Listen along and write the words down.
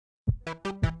I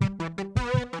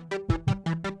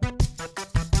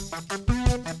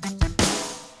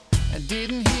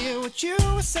didn't hear what you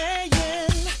were saying.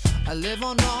 I live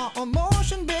on raw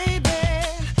emotion, baby.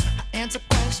 I answer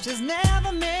questions,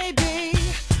 never maybe.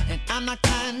 And I'm not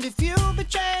kind if you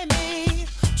betray me.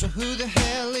 So who the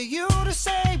hell are you to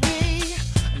say we?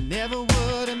 I never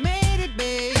would have made it,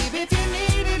 babe, if you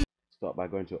needed. Start by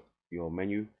going to your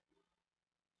menu,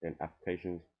 then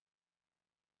applications,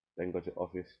 then go to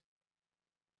office,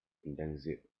 and then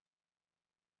zip.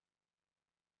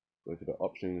 Go to the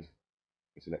options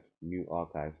and select new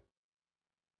archive.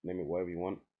 Name it whatever you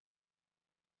want.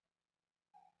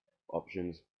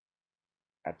 Options,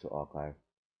 add to archive,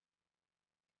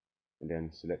 and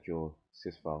then select your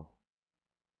sys file.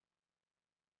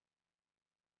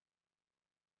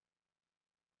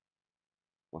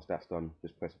 Once that's done,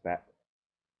 just press back,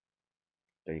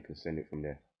 then you can send it from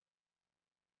there.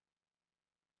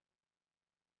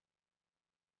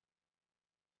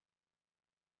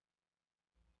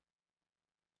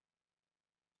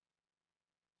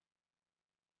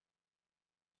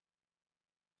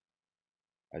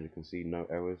 As you can see, no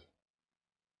errors,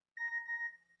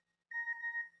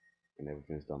 and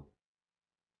everything's done.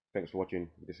 Thanks for watching.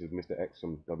 This is Mr. X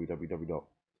from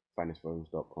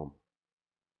www.finestphones.com.